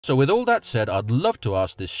So with all that said, I'd love to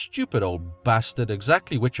ask this stupid old bastard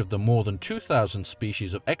exactly which of the more than 2,000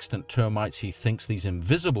 species of extant termites he thinks these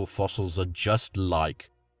invisible fossils are just like.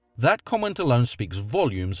 That comment alone speaks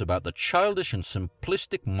volumes about the childish and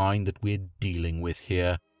simplistic mind that we're dealing with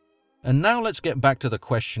here. And now let's get back to the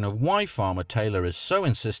question of why Farmer Taylor is so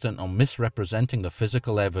insistent on misrepresenting the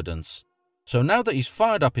physical evidence. So now that he's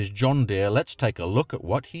fired up his John Deere, let's take a look at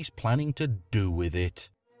what he's planning to do with it.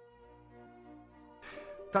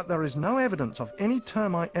 That there is no evidence of any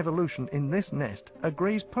termite evolution in this nest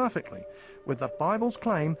agrees perfectly with the Bible's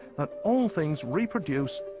claim that all things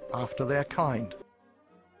reproduce after their kind.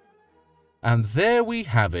 And there we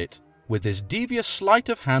have it. With this devious sleight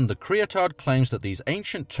of hand, the creatard claims that these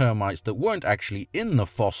ancient termites that weren't actually in the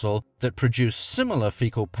fossil, that produced similar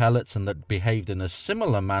fecal pellets and that behaved in a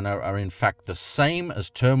similar manner, are in fact the same as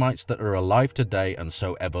termites that are alive today, and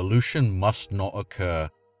so evolution must not occur.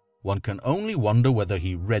 One can only wonder whether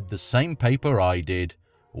he read the same paper I did,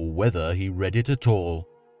 or whether he read it at all.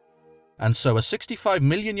 And so a 65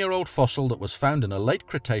 million year old fossil that was found in a late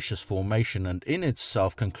Cretaceous formation and in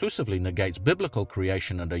itself conclusively negates biblical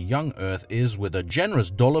creation and a young Earth is, with a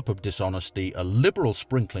generous dollop of dishonesty, a liberal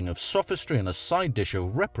sprinkling of sophistry and a side dish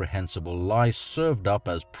of reprehensible lies served up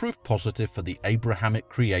as proof positive for the Abrahamic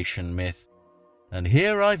creation myth. And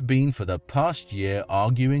here I've been for the past year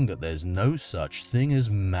arguing that there's no such thing as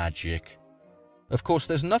magic. Of course,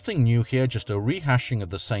 there's nothing new here, just a rehashing of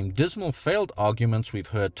the same dismal failed arguments we've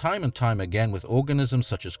heard time and time again with organisms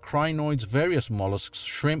such as crinoids, various mollusks,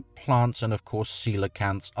 shrimp, plants, and of course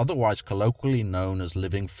coelacanths, otherwise colloquially known as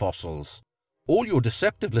living fossils. All your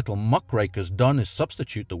deceptive little muckraker's done is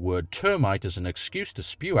substitute the word termite as an excuse to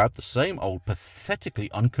spew out the same old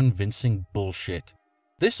pathetically unconvincing bullshit.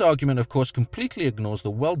 This argument, of course, completely ignores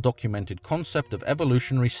the well-documented concept of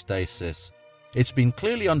evolutionary stasis. It's been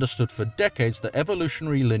clearly understood for decades that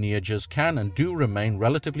evolutionary lineages can and do remain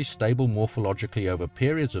relatively stable morphologically over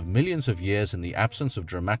periods of millions of years in the absence of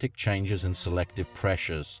dramatic changes in selective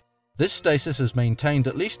pressures. This stasis is maintained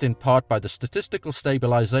at least in part by the statistical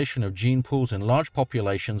stabilization of gene pools in large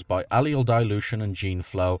populations by allele dilution and gene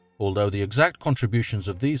flow, although the exact contributions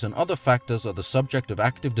of these and other factors are the subject of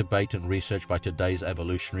active debate and research by today's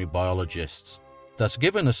evolutionary biologists. Thus,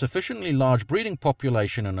 given a sufficiently large breeding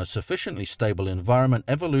population and a sufficiently stable environment,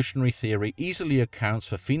 evolutionary theory easily accounts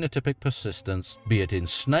for phenotypic persistence, be it in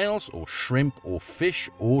snails or shrimp or fish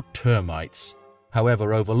or termites.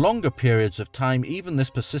 However, over longer periods of time, even this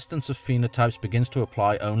persistence of phenotypes begins to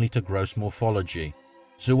apply only to gross morphology.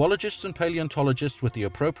 Zoologists and paleontologists with the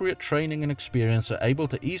appropriate training and experience are able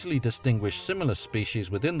to easily distinguish similar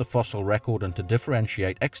species within the fossil record and to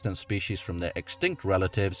differentiate extant species from their extinct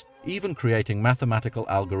relatives, even creating mathematical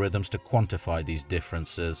algorithms to quantify these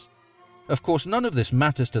differences. Of course, none of this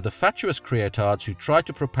matters to the fatuous creatards who try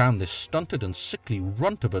to propound this stunted and sickly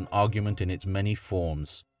runt of an argument in its many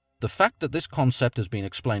forms. The fact that this concept has been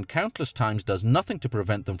explained countless times does nothing to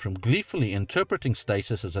prevent them from gleefully interpreting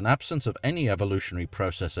stasis as an absence of any evolutionary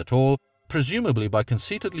process at all, presumably by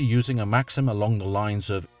conceitedly using a maxim along the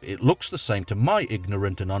lines of, "It looks the same to my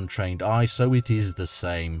ignorant and untrained eye, so it is the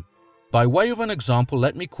same." By way of an example,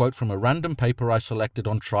 let me quote from a random paper I selected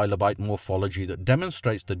on trilobite morphology that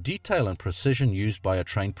demonstrates the detail and precision used by a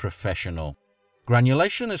trained professional.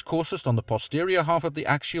 Granulation is coarsest on the posterior half of the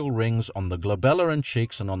axial rings, on the glabella and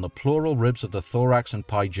cheeks, and on the pleural ribs of the thorax and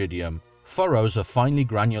pygidium. Furrows are finely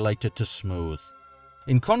granulated to smooth.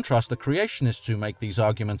 In contrast, the creationists who make these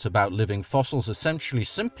arguments about living fossils essentially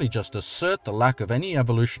simply just assert the lack of any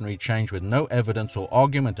evolutionary change with no evidence or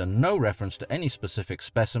argument and no reference to any specific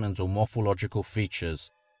specimens or morphological features.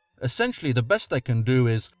 Essentially, the best they can do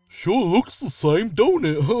is, "Sure looks the same, don't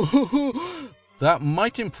it?" That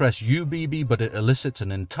might impress you, BB, but it elicits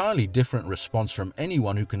an entirely different response from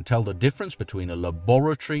anyone who can tell the difference between a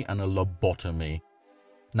laboratory and a lobotomy.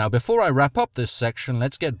 Now, before I wrap up this section,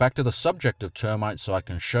 let's get back to the subject of termites so I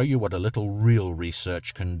can show you what a little real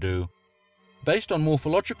research can do. Based on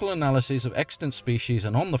morphological analyses of extant species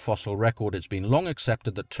and on the fossil record, it's been long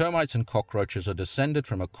accepted that termites and cockroaches are descended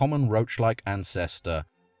from a common roach-like ancestor.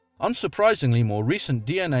 Unsurprisingly, more recent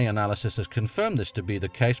DNA analysis has confirmed this to be the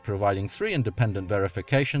case, providing 3 independent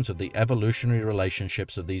verifications of the evolutionary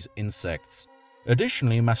relationships of these insects.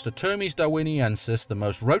 Additionally, Mastotermes darwiniensis, the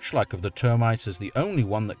most roach-like of the termites, is the only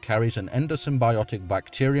one that carries an endosymbiotic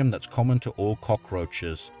bacterium that's common to all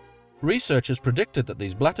cockroaches. Researchers predicted that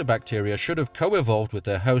these blatterbacteria should have co-evolved with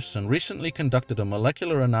their hosts and recently conducted a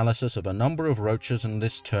molecular analysis of a number of roaches and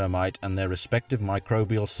this termite and their respective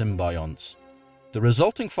microbial symbionts. The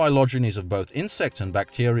resulting phylogenies of both insects and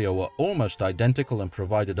bacteria were almost identical and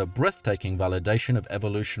provided a breathtaking validation of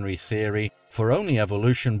evolutionary theory, for only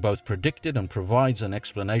evolution both predicted and provides an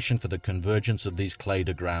explanation for the convergence of these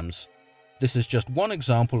cladograms. This is just one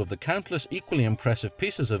example of the countless equally impressive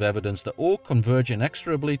pieces of evidence that all converge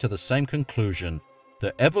inexorably to the same conclusion,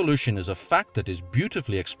 that evolution is a fact that is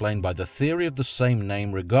beautifully explained by the theory of the same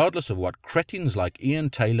name regardless of what cretins like Ian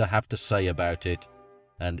Taylor have to say about it.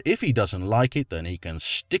 And if he doesn't like it, then he can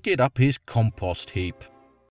stick it up his compost heap.